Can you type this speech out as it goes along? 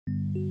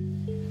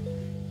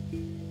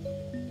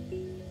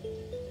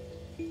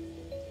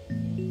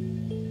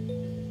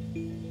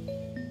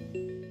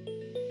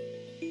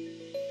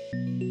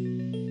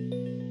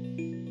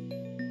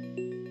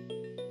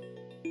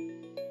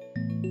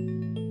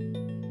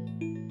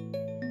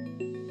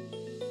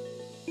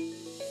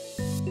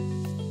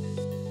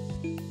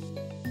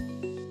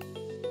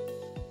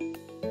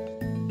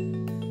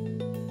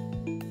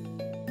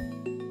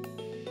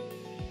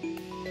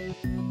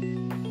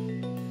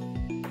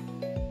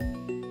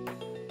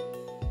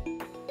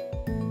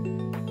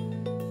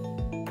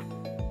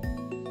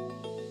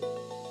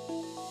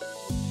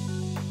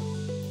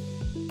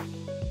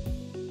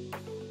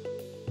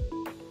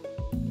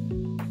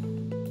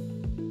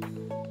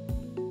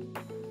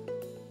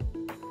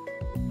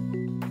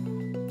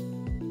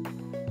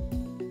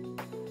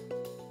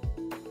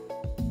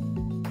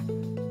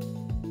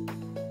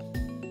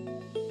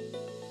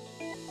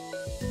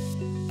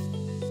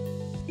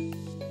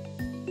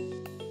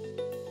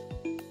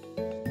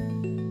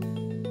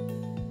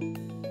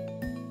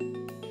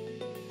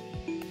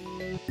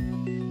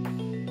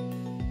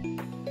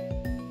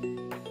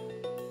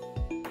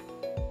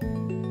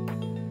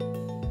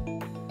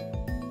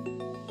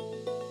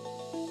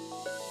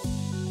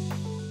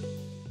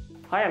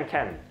Hi, I'm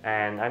Ken,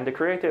 and I'm the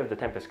creator of the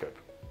tempescope.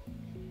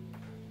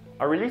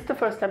 I released the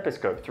first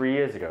tempescope 3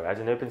 years ago as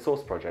an open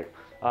source project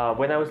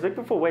when I was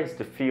looking for ways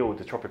to feel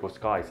the tropical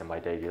skies in my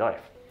daily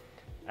life.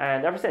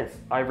 And ever since,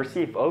 I've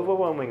received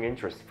overwhelming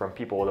interest from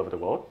people all over the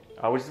world,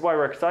 which is why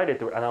we're excited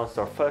to announce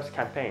our first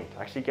campaign to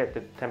actually get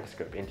the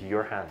tempescope into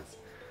your hands.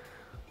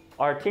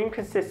 Our team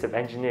consists of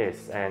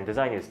engineers and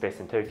designers based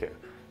in Tokyo,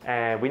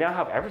 and we now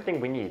have everything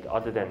we need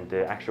other than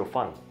the actual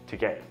fund to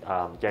get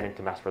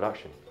into mass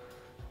production.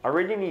 I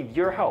really need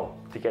your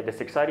help to get this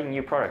exciting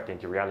new product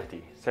into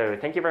reality, so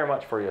thank you very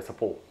much for your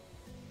support.